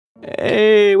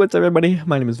Hey, what's up everybody?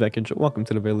 My name is Vekg. Welcome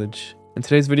to the village. In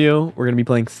today's video, we're going to be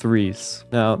playing threes.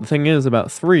 Now, the thing is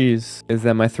about threes is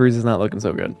that my threes is not looking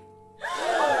so good.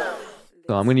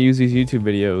 So I'm going to use these YouTube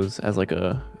videos as like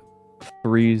a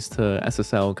threes to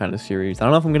SSL kind of series. I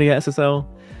don't know if I'm going to get SSL.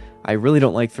 I really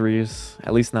don't like threes,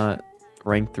 at least not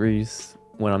ranked threes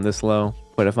when I'm this low.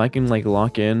 But if I can like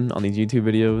lock in on these YouTube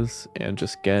videos and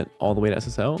just get all the way to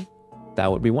SSL, that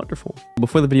would be wonderful.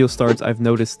 Before the video starts, I've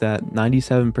noticed that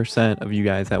 97% of you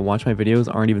guys that watch my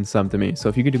videos aren't even subbed to me. So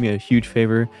if you could do me a huge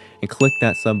favor and click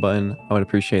that sub button, I would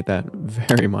appreciate that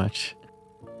very much.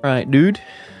 All right, dude.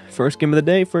 First game of the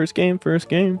day. First game.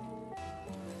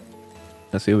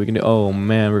 Let's see what we can do. Oh,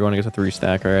 man. We're going against a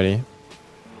 3-stack already.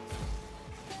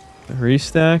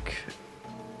 3-stack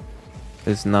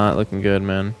is not looking good,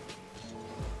 man.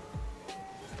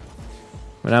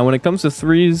 But now, when it comes to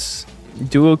threes,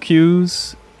 duo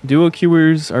queuers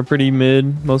are pretty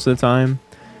mid most of the time,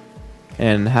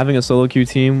 and having a solo queue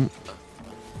team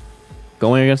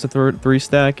going against a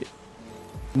 3-stack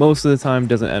most of the time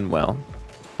doesn't end well.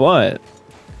 But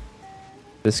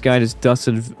this guy just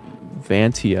dusted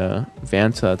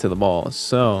Vanta to the ball,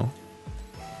 so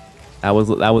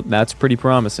that's pretty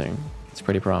promising. It's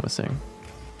pretty promising.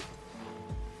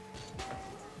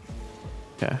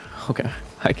 Okay.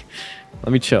 Like,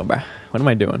 let me chill, bro. What am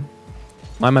I doing?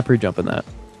 Why am I pre-jumping that?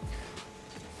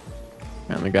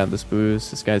 Let me grab this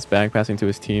boost. This guy's back passing to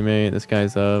his teammate. This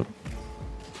guy's up.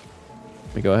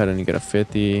 Let me go ahead and get a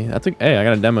 50. That's a, hey, I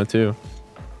got a demo too.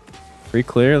 Pretty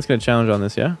clear. Let's get a challenge on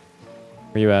this, yeah?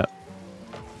 Where you at?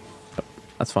 Oh,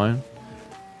 that's fine.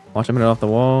 Watch him hit it off the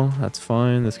wall. That's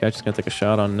fine. This guy's just gonna take a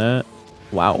shot on net.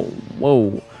 Wow.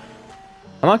 Whoa.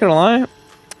 I'm not gonna lie.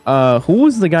 Who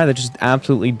was the guy that just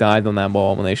absolutely died on that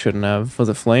ball when they shouldn't have? Was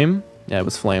it Flame? Yeah, it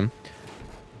was Flame.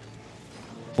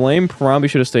 Flame probably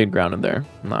should have stayed grounded there.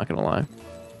 I'm not gonna lie.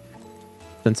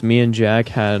 Since me and Jack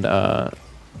had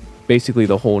basically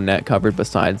the whole net covered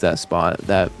besides that spot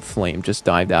that Flame just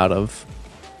dived out of.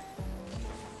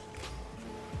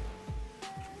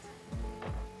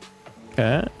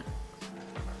 Okay.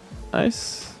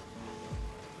 Nice.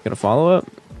 Get a follow-up.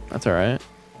 That's alright.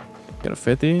 Get a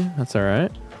 50. That's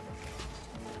alright.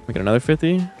 We get another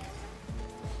 50.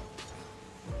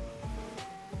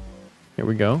 Here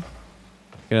we go.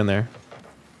 Get in there.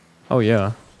 Oh,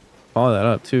 yeah. Follow that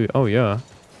up, too. Oh, yeah.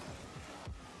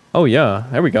 Oh, yeah.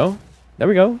 There we go. There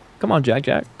we go. Come on, Jack.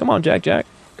 Come on, Jack.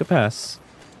 Good pass.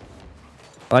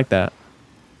 I like that.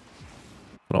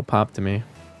 Little pop to me.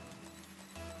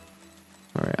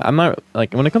 All right. I'm not,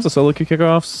 like, when it comes to solo queue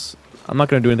kickoffs, I'm not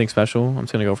going to do anything special. I'm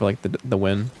just going to go for, like, the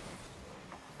win.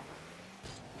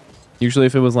 Usually,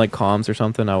 if it was, like, comms or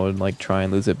something, I would, like, try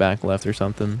and lose it back left or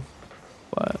something.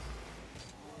 But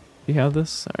you have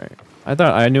this? All right.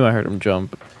 I knew I heard him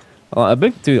jump.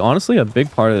 Honestly, a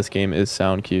big part of this game is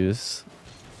sound cues.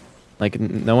 Like,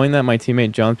 knowing that my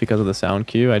teammate jumped because of the sound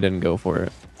cue, I didn't go for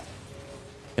it.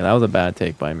 Yeah, that was a bad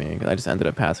take by me. I just ended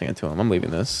up passing it to him. I'm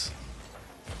leaving this.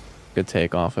 Good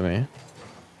take off of me.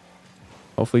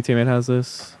 Hopefully teammate has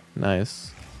this.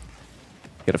 Nice.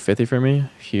 Get a 50 for me.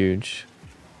 Huge.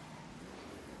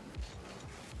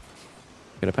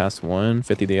 Get a pass one.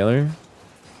 50 the other.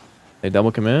 They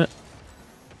double commit.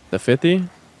 The 50.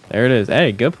 There it is.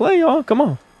 Hey, good play, y'all. Come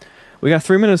on. We got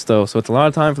 3 minutes, though, so it's a lot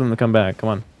of time for them to come back. Come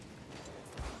on.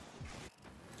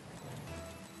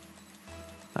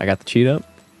 I got the cheat up.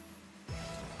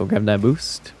 Go grab that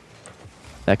boost.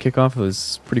 That kickoff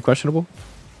was pretty questionable.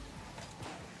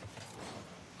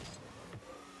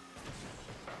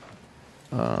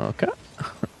 Okay.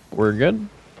 We're good.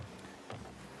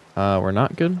 We're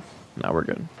not good. No, we're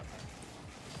good.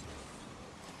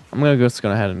 I'm just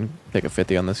gonna go ahead and take a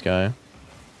 50 on this guy.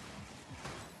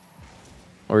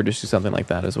 Or just do something like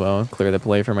that as well. Clear the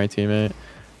play for my teammate.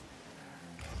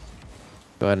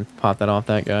 Go ahead and pop that off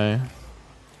that guy. I'm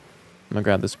gonna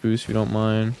grab this boost if you don't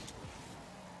mind.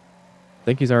 I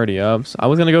think he's already up. So I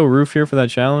was gonna go roof here for that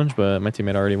challenge, but my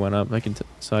teammate already went up.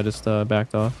 So I just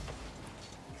backed off.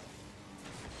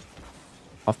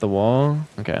 Off the wall.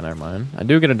 Okay, never mind. I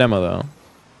do get a demo though.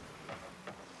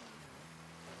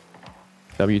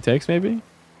 W takes maybe?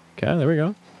 Okay, there we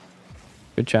go.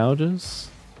 Good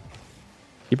challenges.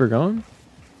 Keep her going.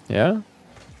 Yeah.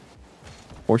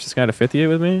 Force this guy to 50 it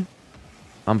with me.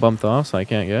 I'm bumped off, so I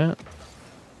can't get.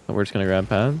 So we're just going to grab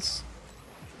pads.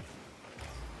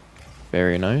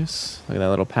 Very nice. Look at that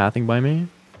little pathing by me.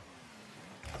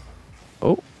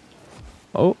 Oh.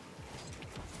 Oh.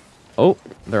 Oh.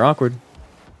 They're awkward.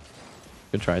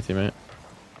 Good try, teammate.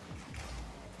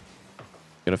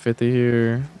 Get a 50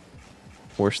 here.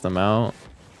 Force them out.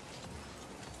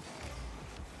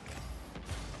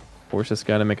 Force this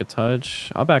guy to make a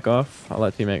touch. I'll back off. I'll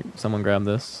let someone grab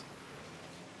this.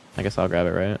 I guess I'll grab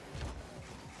it, right?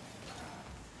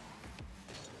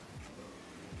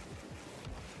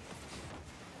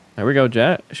 There we go,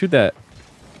 Jet. Shoot that.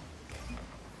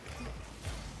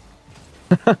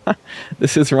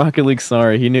 This is Rocket League.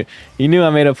 Sorry, he knew I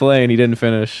made a play and he didn't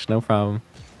finish. No problem.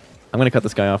 I'm gonna cut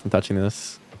this guy off from touching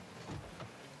this.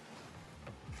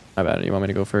 My bad. You want me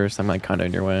to go first? I'm like kind of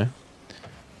in your way.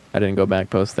 I didn't go back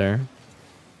post there.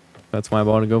 That's my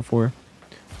ball to go for.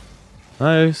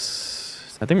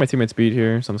 Nice. I think my teammate's beat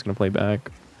here, so I'm just gonna play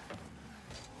back.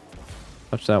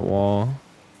 Touch that wall.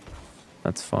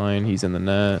 That's fine. He's in the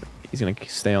net. He's gonna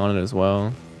stay on it as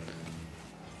well.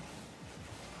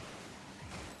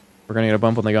 We're gonna get a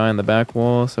bump on the guy on the back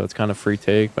wall, so it's kind of free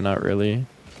take, but not really.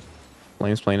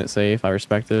 Flame's playing it safe. I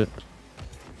respect it.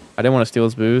 I didn't want to steal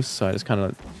his boost, so I just kind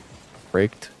of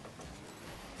braked.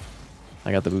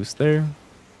 I got the boost there.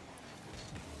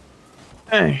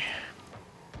 Hey.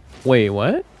 Wait,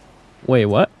 what? Wait,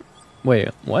 what? Wait,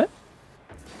 what?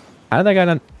 How did that guy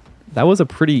not... That was a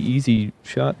pretty easy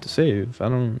shot to save. I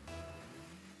don't...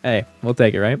 Hey, we'll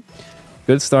take it, right?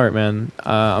 Good start, man.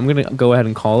 I'm going to go ahead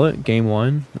and call it. Game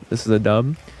 1. This is a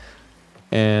dub.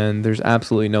 And there's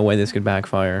absolutely no way this could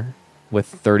backfire. With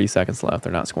 30 seconds left,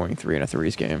 they're not scoring 3 in a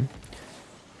threes game.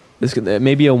 This could, it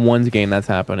may be a ones game that's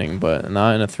happening, but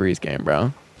not in a threes game,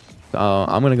 bro.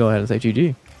 I'm going to go ahead and say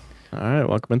GG. Alright,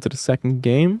 welcome into the second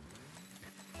game.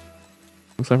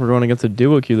 Looks like we're going against a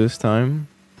duo queue this time.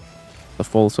 The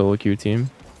full solo queue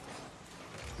team.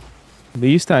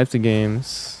 These types of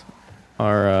games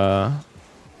are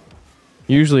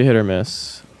usually hit or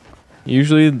miss.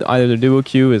 Usually either the duo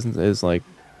queue is like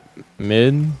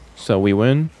mid, so we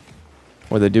win,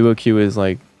 or the duo queue is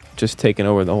like just taking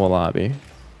over the whole lobby.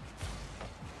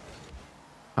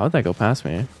 How would that go past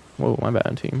me? Whoa, my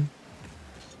bad, team.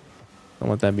 Don't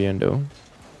let that be endo.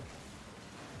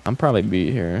 I'm probably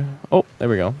beat here. Oh, there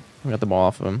we go. We got the ball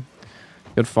off of him.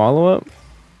 Good follow-up.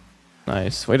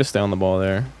 Nice. Way to stay on the ball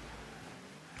there.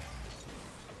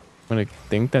 I'm going to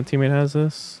think that teammate has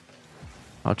this.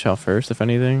 I'll chow first, if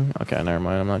anything. Okay, never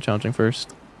mind. I'm not challenging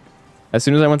first. As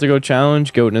soon as I went to go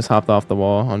challenge, Goatness hopped off the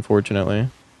wall, unfortunately.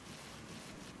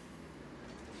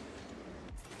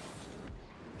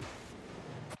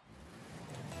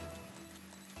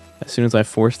 As soon as I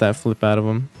forced that flip out of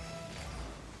him.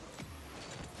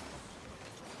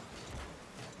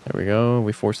 There we go.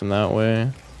 We force him that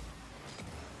way.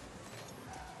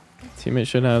 Teammate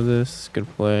should have this. Good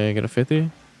play. Get a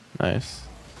 50. Nice.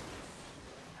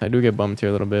 I do get bumped here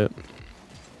a little bit.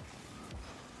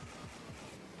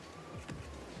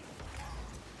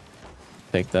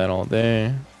 Take that all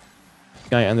day. This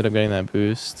guy ended up getting that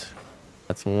boost.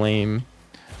 That's lame.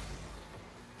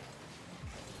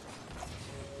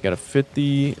 Got a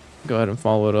 50. Go ahead and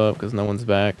follow it up because no one's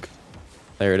back.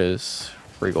 There it is.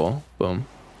 Free goal. Boom.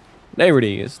 There it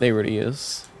is. There it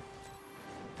is.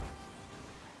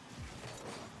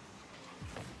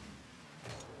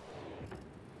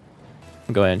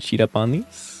 Go ahead and cheat up on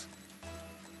these.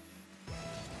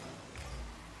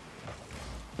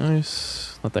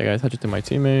 Nice. Let that guy touch it to my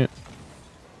teammate.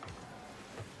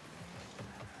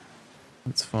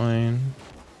 That's fine.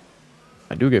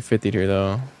 I do get 50'd here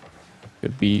though.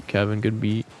 Good beat, Kevin. Good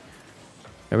beat.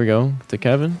 There we go. To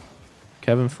Kevin.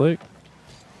 Kevin flick.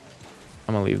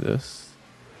 I'm gonna leave this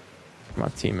for my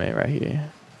teammate right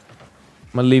here.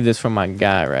 I'm gonna leave this for my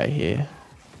guy right here.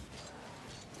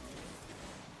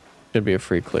 Should be a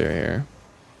free clear here.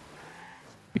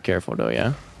 Be careful though,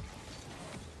 yeah?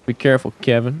 Be careful,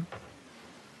 Kevin.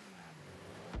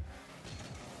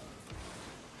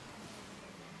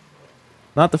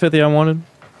 Not the 50 I wanted,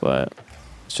 but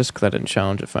it's just because I didn't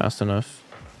challenge it fast enough.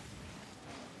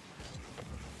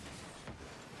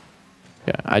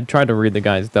 Yeah, I tried to read the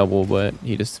guy's double, but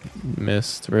he just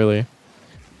missed, really.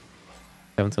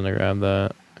 Kevin's gonna grab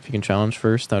that. If you can challenge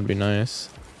first, that'd be nice.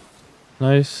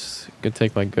 Nice. Good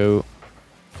take by Goat.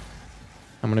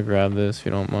 I'm gonna grab this if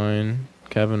you don't mind.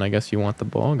 Kevin, I guess you want the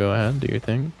ball. Go ahead, do your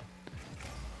thing.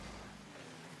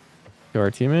 To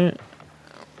our teammate.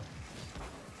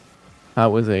 That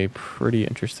was a pretty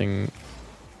interesting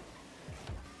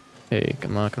take.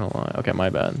 I'm not gonna lie. Okay, my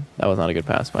bad. That was not a good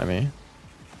pass by me.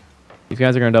 These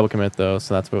guys are gonna double commit though,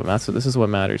 so this is what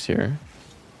matters here.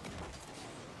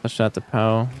 Touch that to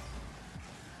Pow.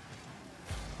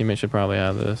 Teammate should probably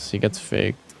have this. He gets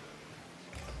faked.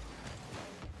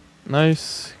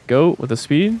 Nice. Goat with the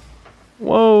speed.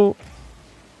 Whoa.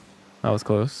 That was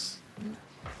close.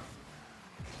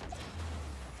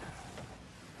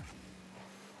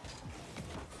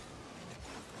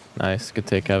 Nice. Good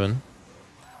take, Kevin.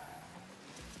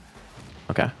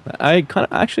 Okay. I kind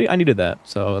of actually I needed that,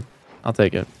 so I'll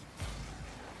take it.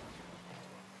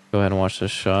 Go ahead and watch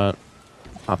this shot.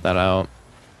 Pop that out.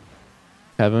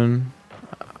 Kevin,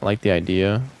 I like the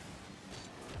idea.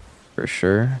 For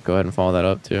sure. Go ahead and follow that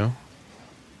up too.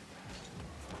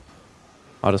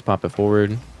 I'll just pop it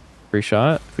forward. Free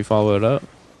shot. If we follow it up,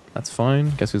 that's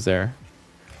fine. Guess who's there?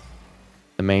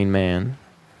 The main man.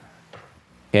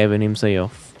 Kevin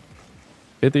himself.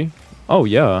 50? Oh,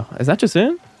 yeah. Is that just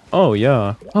in? Oh,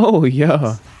 yeah. Oh,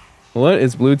 yeah. What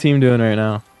is blue team doing right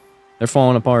now? They're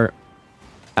falling apart.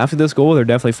 After this goal, they're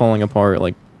definitely falling apart,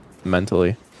 like,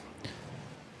 mentally.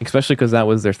 Especially because that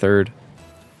was their third.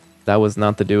 That was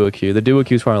not the duo queue. The duo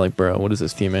queue is probably like, bro, what is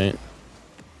this teammate?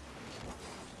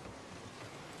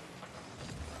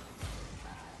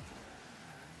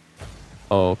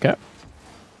 Okay.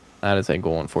 That is a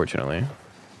goal, unfortunately.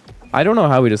 I don't know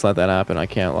how we just let that happen. I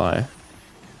can't lie.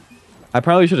 I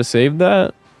probably should have saved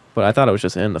that, but I thought it was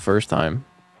just in the first time.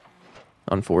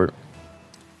 Unfort.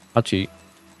 I'll cheat.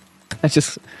 I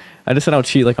just said I'll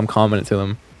cheat like I'm commenting to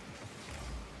them.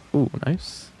 Ooh,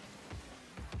 nice.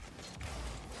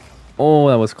 Oh,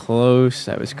 that was close.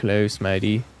 That was close,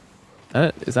 matey.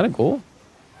 Is that a goal?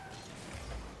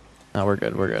 No, we're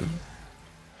good. We're good.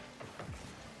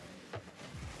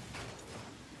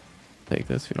 Take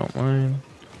this if you don't mind.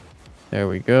 There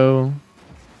we go.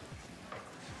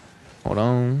 Hold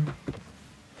on.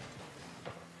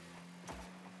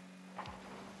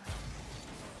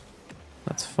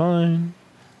 That's fine.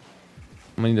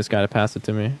 I'm gonna need this guy to pass it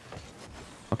to me.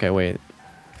 Okay, wait.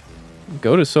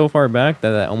 Go to so far back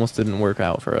that that almost didn't work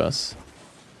out for us.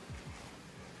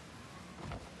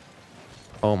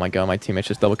 Oh my god, my teammates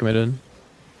just double committed.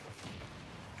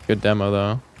 Good demo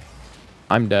though.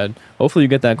 I'm dead. Hopefully you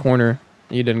get that corner.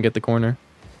 You didn't get the corner.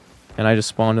 And I just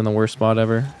spawned in the worst spot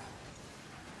ever.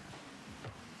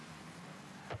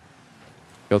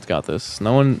 Goat's got this.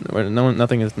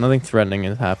 Nothing threatening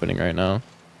is happening right now.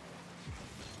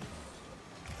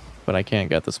 But I can't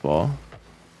get this ball.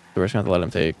 So we're just gonna have to let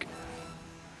him take.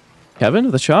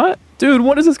 Kevin, the shot? Dude,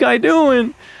 what is this guy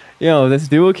doing? Yo, this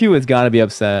duo queue has got to be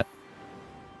upset.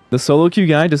 The solo queue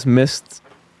guy just missed.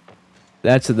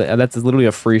 That's literally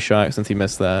a free shot since he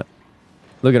missed that.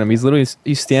 Look at him.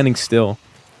 He's standing still.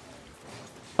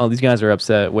 Oh, these guys are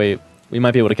upset. Wait, we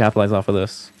might be able to capitalize off of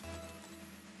this.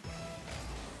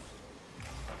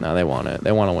 No, they want it.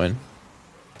 They want to win.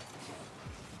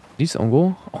 He's own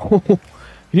goal? Oh, can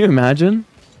you imagine?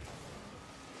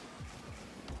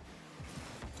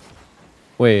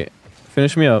 Wait,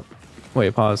 finish me up.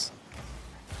 Wait, pause.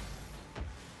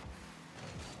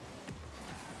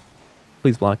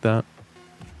 Please block that.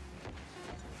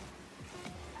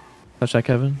 Touch that,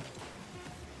 Kevin.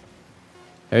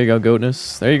 There you go,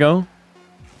 goatness. There you go.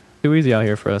 Too easy out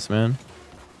here for us, man.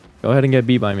 Go ahead and get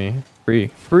beat by me.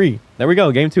 Free. There we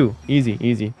go. Game 2. Easy,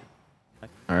 easy.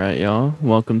 All right, y'all.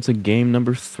 Welcome to game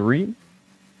number 3.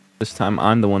 This time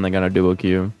I'm the one that got a duo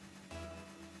queue.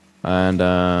 And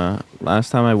last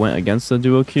time I went against the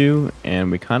duo queue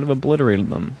and we kind of obliterated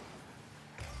them.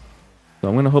 So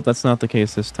I'm going to hope that's not the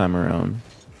case this time around.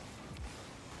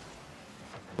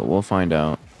 But we'll find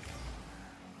out.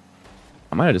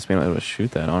 I might have just been able to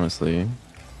shoot that, honestly.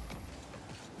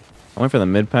 I went for the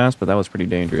mid pass, but that was pretty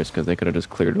dangerous because they could have just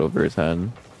cleared it over his head.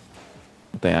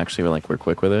 But they actually were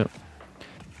quick with it.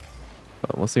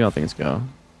 But we'll see how things go.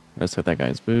 Let's hit that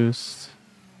guy's boost.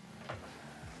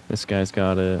 This guy's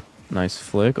got it. Nice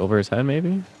flick over his head,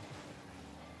 maybe?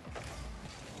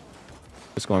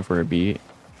 Just going for a beat.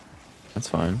 That's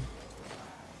fine.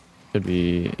 Should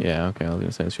be... Yeah, okay, I was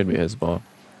gonna say it should be his ball.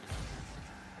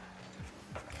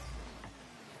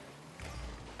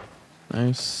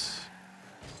 Nice.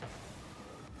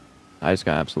 I just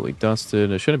got absolutely dusted.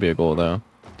 It shouldn't be a goal, though.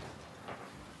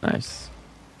 Nice.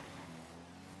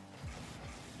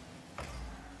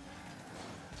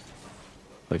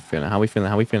 How we feeling?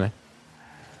 How we feeling?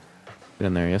 Get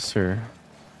in there. Yes, sir.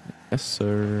 Yes,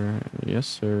 sir. Yes,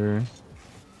 sir.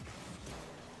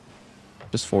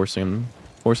 Just force him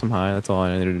high. That's all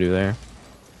I needed to do there.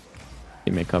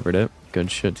 Teammate covered it. Good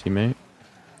shit, teammate.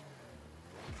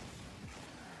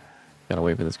 Gotta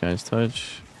wait for this guy's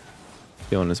touch.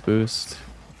 Feeling his boost.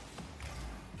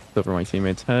 Over my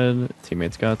teammate's head.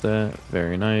 Teammate's got that.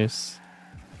 Very nice.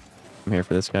 I'm here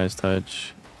for this guy's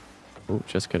touch. Oh,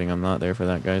 just kidding. I'm not there for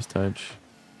that guy's touch.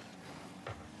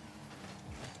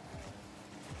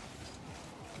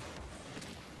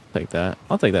 Take that.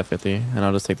 I'll take that 50, and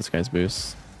I'll just take this guy's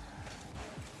boost.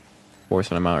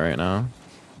 Forcing him out right now.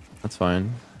 That's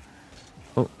fine.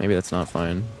 Oh, maybe that's not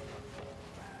fine.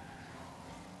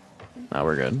 Now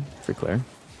we're good. Free clear.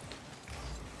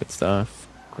 Good stuff.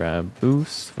 Grab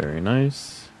boost. Very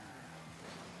nice.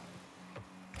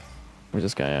 Where's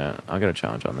this guy at? I'll get a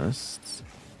challenge on this.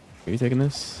 Are you taking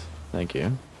this? Thank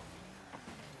you.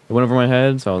 It went over my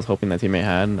head, so I was hoping that teammate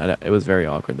had. It was very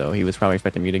awkward, though. He was probably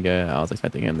expecting me to get. I was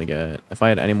expecting him to get. If I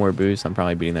had any more boosts, I'm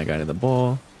probably beating that guy to the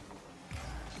ball.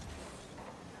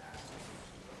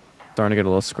 Starting to get a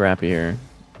little scrappy here.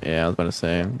 Yeah, I was about to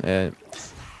say.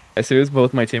 As soon as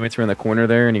both my teammates were in the corner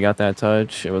there and he got that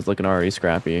touch, it was looking already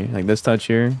scrappy. Like this touch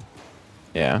here.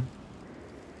 Yeah.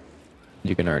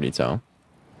 You can already tell.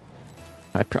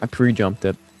 I pre-jumped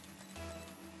it.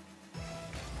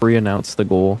 Pre-announced the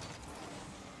goal.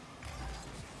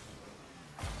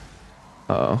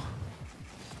 Uh-oh.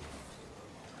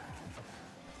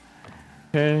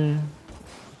 Okay.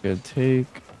 Good take.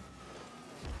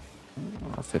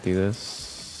 I'll 50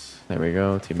 this. There we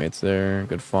go. Teammates there.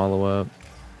 Good follow-up.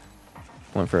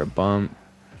 Went for a bump.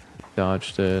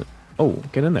 Dodged it. Oh,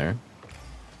 get in there.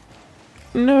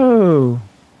 No!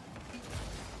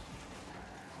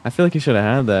 I feel like he should have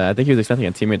had that. I think he was expecting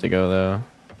a teammate to go, though.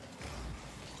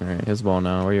 Alright, his ball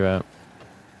now. Where you at?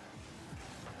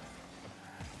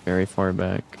 Very far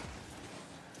back.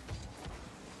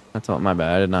 That's all. My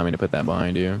bad. I did not mean to put that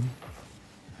behind you.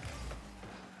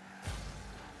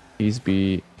 He's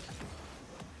beat.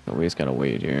 Oh, we just gotta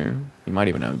wait here. He might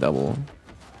even have double.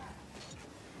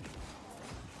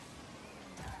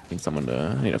 Need someone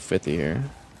to. I need a 50 here.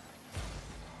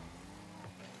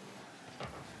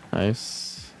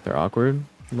 Nice. They're awkward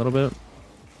a little bit.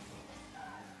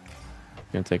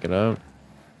 Gonna take it up.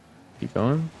 Keep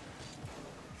going.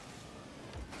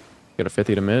 Get a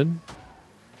 50 to mid.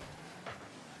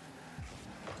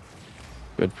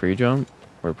 Good pre-jump.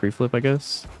 Or pre-flip, I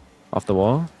guess. Off the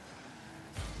wall.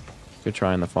 Good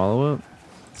try in the follow-up.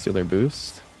 Steal their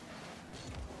boost.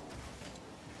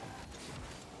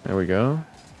 There we go.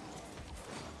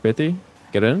 50.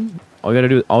 Get in. All you gotta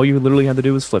do, all you literally had to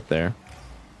do was flip there.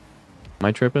 Am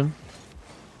I tripping?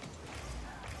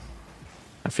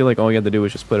 I feel like all you had to do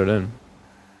was just put it in.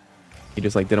 He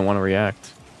just like didn't want to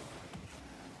react.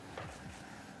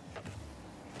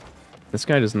 This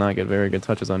guy does not get very good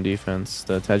touches on defense.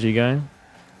 The Teji guy.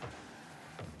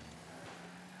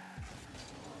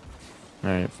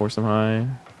 Alright, force him high.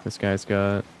 This guy's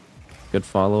got good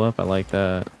follow-up. I like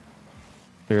that.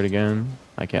 Clear it again.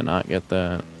 I cannot get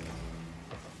that.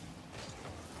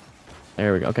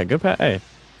 There we go. Okay, good pass. Hey.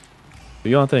 Do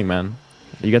your own thing, man.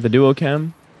 You got the duo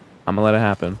chem. I'm gonna let it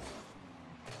happen.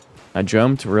 I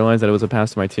jumped, realized that it was a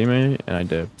pass to my teammate, and I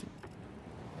dipped.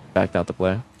 Backed out the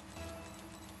play.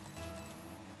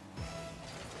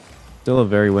 Still a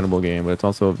very winnable game, but it's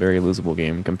also a very losable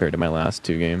game compared to my last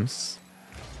two games.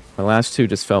 My last two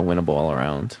just felt winnable all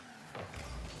around.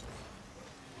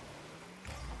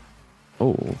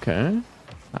 Oh, okay.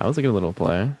 That was a good little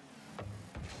play.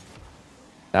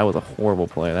 That was a horrible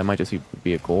play. That might just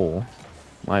be a goal.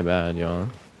 My bad, y'all.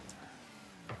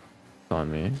 It's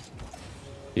on me.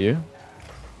 You?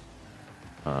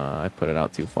 I put it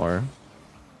out too far.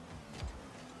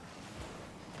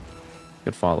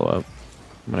 Good follow-up.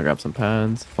 I'm gonna grab some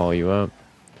pads, follow you up.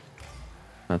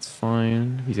 That's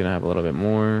fine. He's gonna have a little bit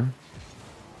more.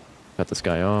 Cut this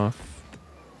guy off.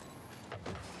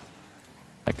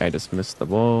 That guy just missed the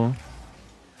ball.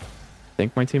 I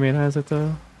think my teammate has it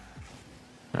though.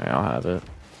 Alright, I'll have it.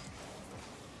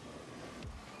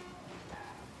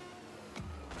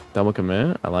 Double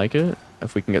commit. I like it.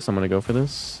 If we can get someone to go for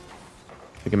this,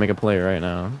 we can make a play right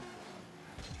now.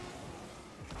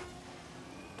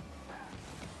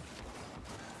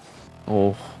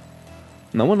 Oh.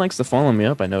 No one likes to follow me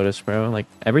up, I noticed, bro. Like,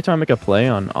 every time I make a play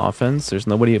on offense, there's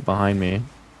nobody behind me.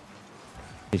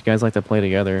 These guys like to play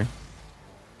together.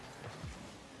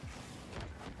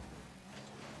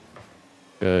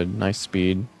 Good. Nice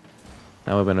speed.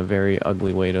 That would have been a very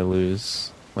ugly way to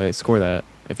lose. Wait, score that.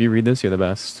 If you read this, you're the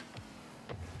best.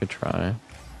 Good try.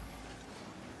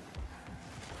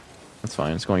 That's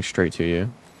fine. It's going straight to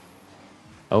you.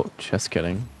 Oh, just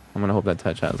kidding. I'm gonna hope that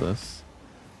touch has this.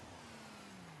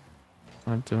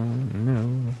 I don't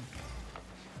know.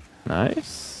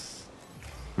 Nice.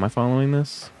 Am I following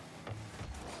this?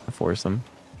 I force him.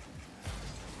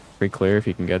 Pretty clear if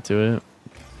you can get to it.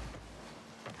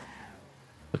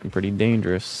 Looking pretty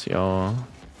dangerous, y'all.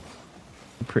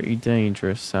 Pretty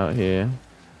dangerous out here.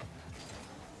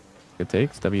 Good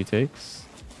takes. W takes.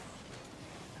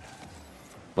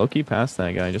 Low-key past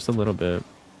that guy just a little bit.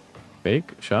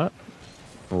 Fake shot.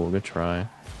 Oh, good try.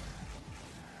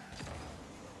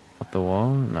 Up the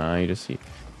wall. Nah, you just see.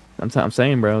 I'm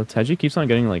saying, bro. Teji keeps on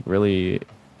getting like really.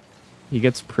 He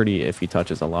gets pretty iffy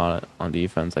touches a lot on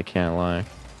defense. I can't lie.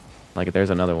 Like,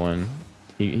 there's another one.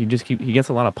 He gets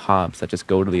a lot of pops that just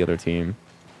go to the other team.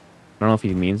 I don't know if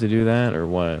he means to do that or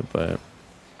what, but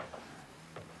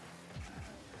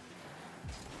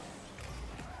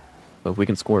if we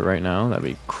can score it right now, that'd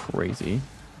be crazy.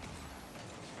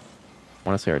 I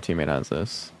want to say our teammate has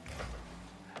this.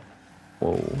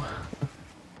 Whoa.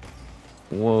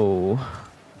 Whoa.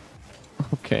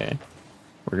 Okay.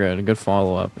 We're good. Good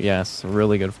follow-up. Yes,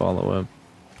 really good follow-up.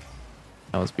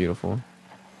 That was beautiful.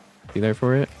 You there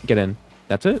for it? Get in.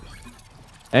 That's it.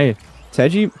 Hey,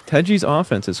 Teji's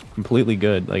offense is completely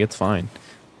good. Like, it's fine.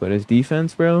 But his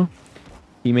defense, bro,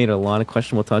 he made a lot of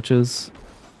questionable touches.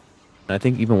 And I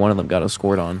think even one of them got us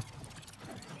scored on.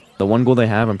 The one goal they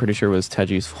have, I'm pretty sure, was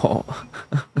Teji's fault.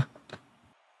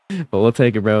 But we'll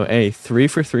take it, bro. Hey, 3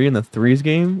 for 3 in the threes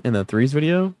game, in the threes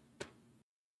video.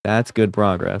 That's good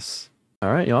progress.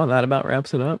 All right, y'all, that about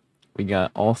wraps it up. We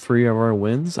got all 3 of our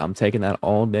wins. I'm taking that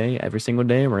all day, every single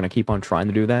day. We're going to keep on trying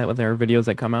to do that with our videos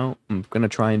that come out. I'm going to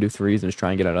try and do 3s and just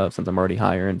try and get it up since I'm already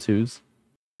higher in 2s.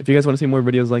 If you guys want to see more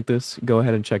videos like this, go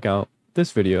ahead and check out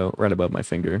this video right above my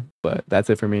finger. But that's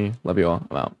it for me. Love you all.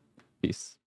 I'm out. Peace.